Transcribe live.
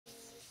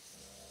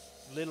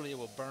Literally, it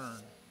will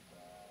burn.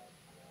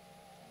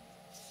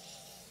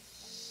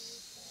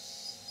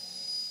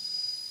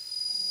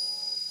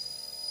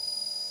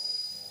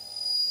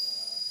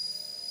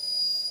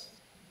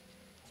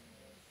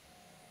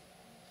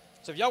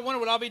 So if y'all wonder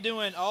what I'll be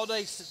doing all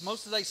day,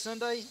 most of the day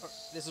Sunday,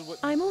 this is what...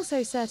 I'm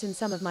also certain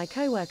some of my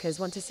co-workers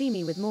want to see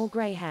me with more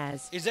grey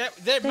hairs. Is that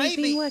They've may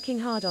been be... working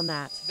hard on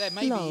that. That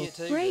may Lol. be it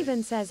too.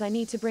 Raven says I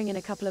need to bring in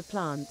a couple of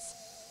plants.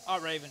 All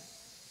right, Raven.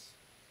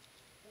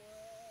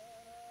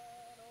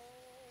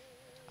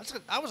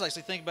 I was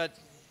actually thinking about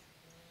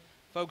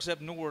folks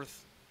up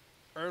north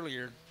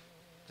earlier.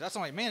 That's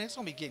like, man, it's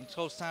going to be getting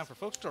close time for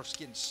folks to start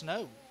getting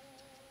snow.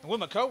 And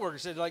one of my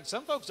coworkers said, like,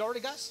 some folks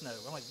already got snow.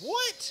 I'm like,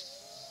 what?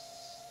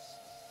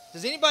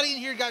 Does anybody in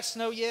here got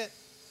snow yet?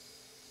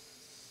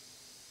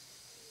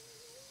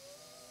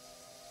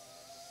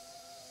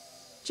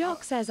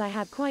 Jock says I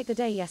had quite the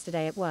day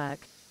yesterday at work.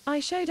 I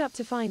showed up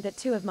to find that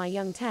two of my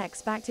young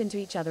techs backed into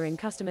each other in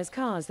customers'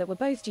 cars that were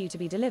both due to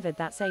be delivered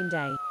that same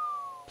day.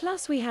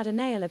 Plus we had a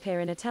nail appear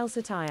in a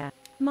Telsa tire.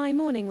 My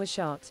morning was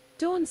shot.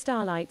 Dawn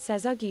Starlight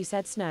says ugh, you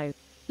said snow.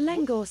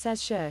 Lengor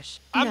says shush.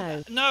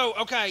 No. No,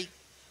 okay.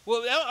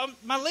 Well,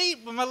 my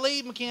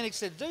lead mechanic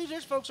said, dude,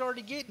 there's folks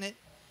already getting it.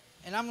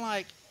 And I'm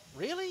like,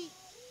 really?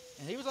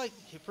 And he was like,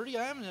 pretty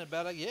adamant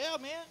about it. Yeah,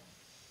 man.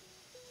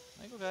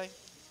 Like, okay.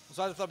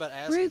 So I thought about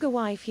asking. Ruger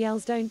wife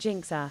yells, don't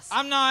jinx us.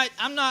 I'm not.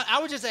 I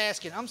was just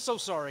asking. I'm so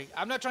sorry.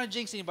 I'm not trying to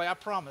jinx anybody. I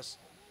promise.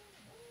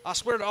 I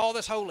swear to all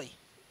that's holy.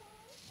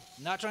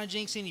 I'm not trying to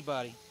jinx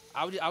anybody.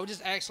 I would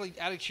just actually,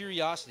 out of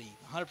curiosity,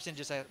 100%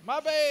 just ask, my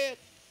bad.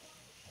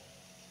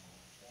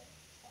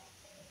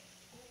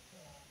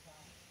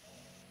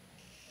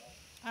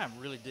 I'm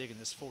really digging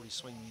this 40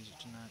 swing music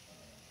tonight.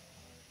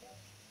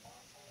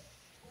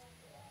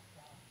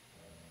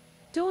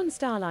 Dawn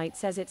Starlight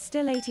says it's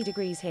still 80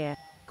 degrees here.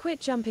 Quit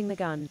jumping the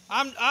gun.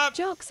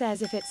 Jock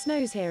says if it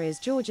snows here is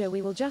Georgia,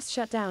 we will just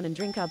shut down and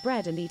drink our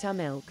bread and eat our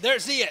milk.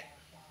 There's it.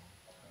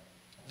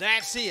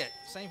 That's it.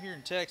 Same here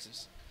in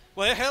Texas.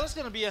 Well, hell, it's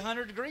going to be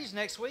 100 degrees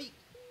next week.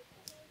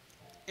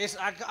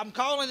 I'm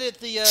calling it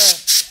the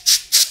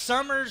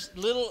summer's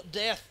little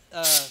death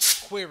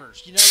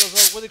quivers. You know those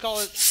little, what do they call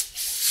it?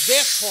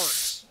 Death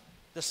twerks.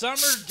 The summer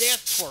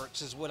death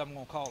twerks is what I'm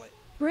going to call it.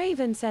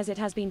 Raven says it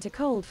has been too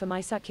cold for my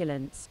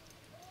succulents.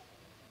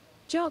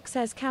 Jock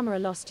says camera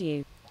lost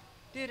you.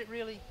 Did it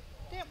really?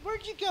 Damn,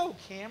 where'd you go,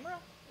 camera?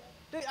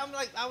 Dude, I'm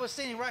like, I was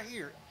sitting right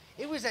here.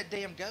 It was that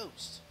damn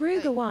ghost.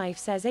 Ruger Hey. wife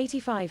says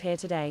 85 here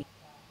today.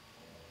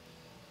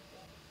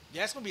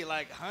 Yeah, it's going to be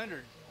like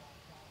 100.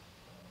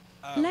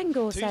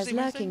 Lengor Tuesday, says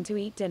lurking Wednesday? to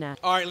eat dinner.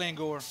 All right,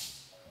 Lengor.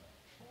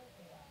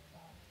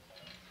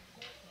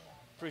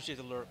 Appreciate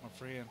the lurk, my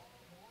friend.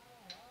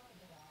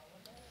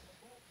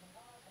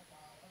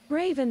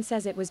 Raven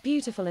says it was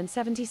beautiful and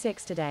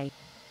 76 today.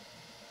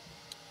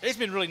 It's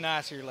been really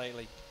nice here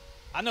lately.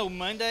 I know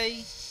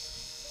Monday,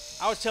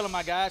 I was telling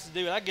my guys to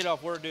do it. I get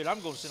off work, dude.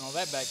 I'm going to sit on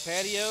that back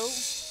patio.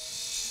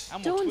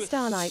 Dawn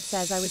Starlight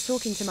says I was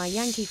talking to my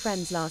Yankee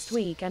friends last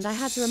week and I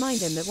had to remind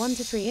him that 1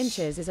 to 3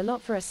 inches is a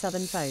lot for us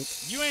southern folk.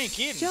 You ain't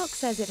kidding. Jock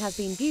says it has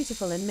been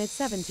beautiful in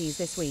mid-70s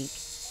this week.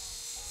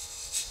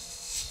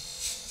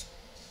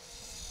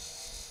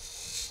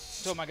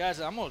 Told my guys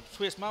that I'm going to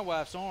twist my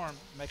wife's arm,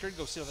 make her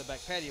go sit on the back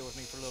patio with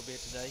me for a little bit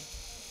today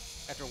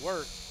after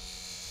work.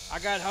 I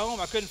got home,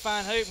 I couldn't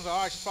find Hope. I was like,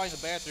 all right, she's probably in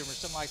the bathroom or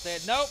something like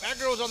that. Nope, that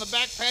girl was on the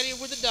back patio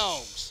with the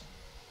dogs.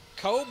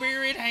 Cold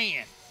beer in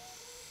hand.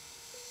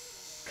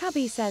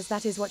 Cubby says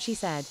that is what she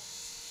said.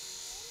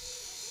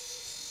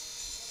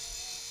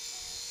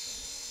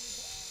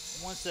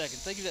 1 second.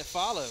 Thank you for that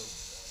follow.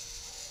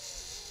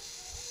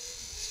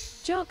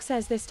 Jock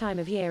says this time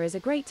of year is a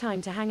great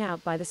time to hang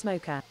out by the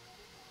smoker.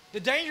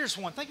 The dangerous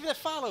one. Thank you for that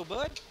follow,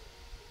 bud.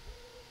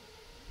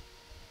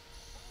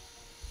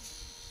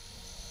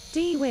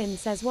 D Win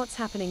says what's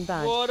happening,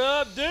 bud? What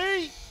up,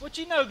 D? What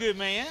you know, good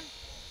man?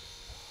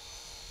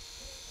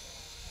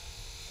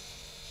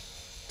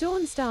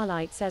 Dawn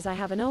Starlight says I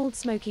have an old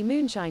smoky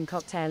moonshine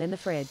cocktail in the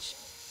fridge.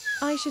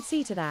 I should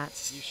see to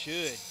that. You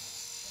should.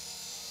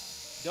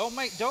 Don't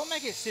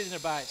make it sit in there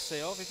by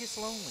itself. It gets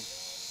lonely.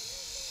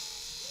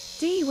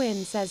 D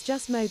Win says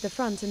just mowed the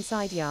front and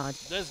side yard.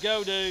 Let's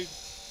go, dude.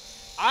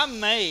 I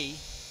may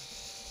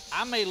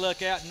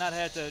luck out and not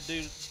have to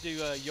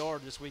do a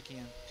yard this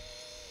weekend.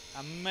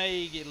 I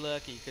may get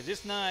lucky because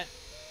it's not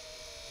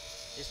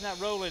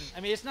rolling. I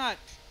mean, it's not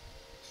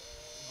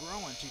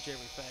growing too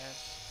terribly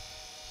fast.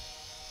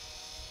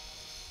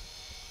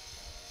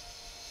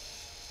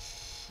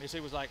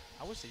 It was like,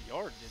 I wish the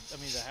yard did.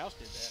 I mean, the house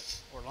did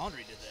that, or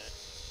laundry did that.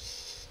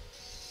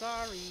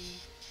 Sorry.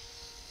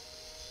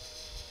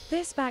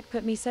 This back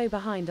put me so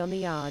behind on the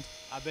yard.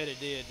 I bet it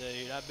did,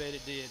 dude. I bet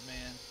it did,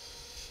 man.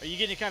 Are you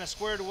getting it kind of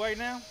squared away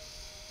now?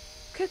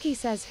 Cookie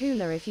says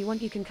hula if you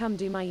want you can come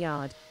do my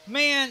yard.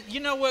 Man, you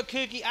know what,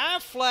 Cookie? I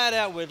flat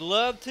out would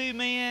love to,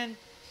 man.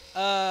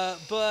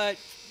 But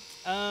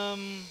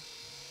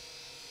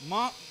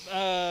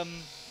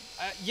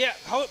yeah,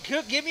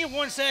 Cook, give me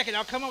 1 second.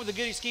 I'll come up with a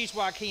good excuse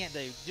why I can't,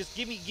 dude. Just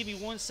give me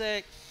 1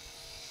 sec.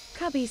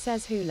 Cubby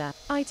says hula.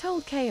 I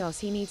told Chaos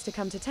he needs to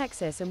come to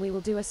Texas and we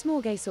will do a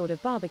smorgasbord sort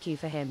of barbecue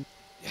for him.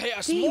 Hey,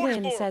 a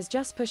D-Win smorgasbord. says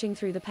just pushing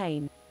through the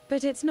pain.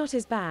 But it's not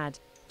as bad.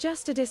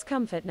 Just a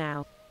discomfort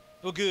now.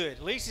 Well, good.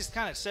 At least it's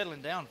kind of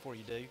settling down for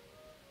you, dude.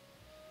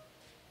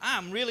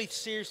 I'm really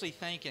seriously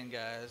thinking,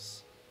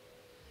 guys,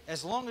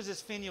 as long as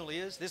this finial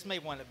is, this may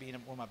wind up being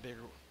one of my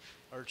bigger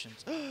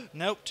urchins.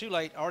 Nope, too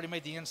late. I already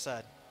made the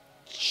inside.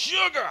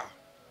 Sugar!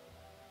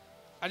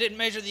 I didn't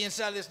measure the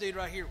inside of this dude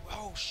right here.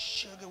 Oh,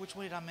 sugar. Which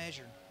one did I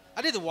measure?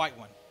 I did the white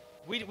one.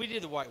 We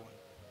did the white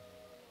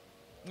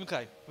one.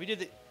 Okay. We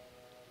did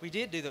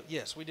do the,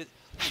 yes, we did.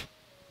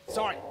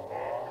 Sorry.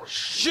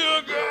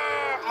 Sugar!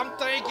 I'm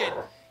thinking.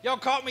 Y'all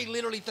caught me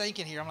literally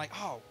thinking here. I'm like,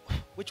 oh,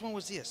 which one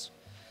was this?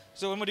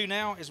 So what I'm going to do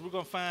now is we're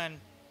going to find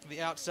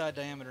the outside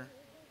diameter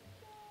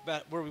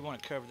about where we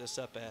want to cover this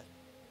up at.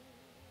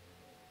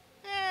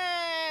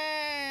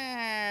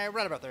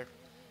 Right about there.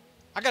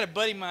 I got a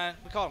buddy of mine.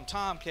 We call him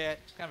Tomcat.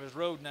 It's kind of his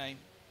road name.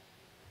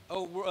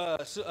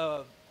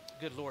 Oh,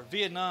 good Lord.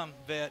 Vietnam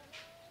vet.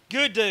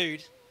 Good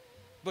dude.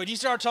 But you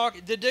start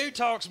talking, the dude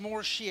talks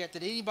more shit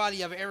than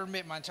anybody I've ever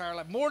met in my entire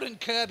life. More than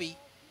Cubby.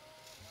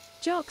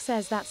 Jock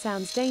says that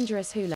sounds dangerous hula.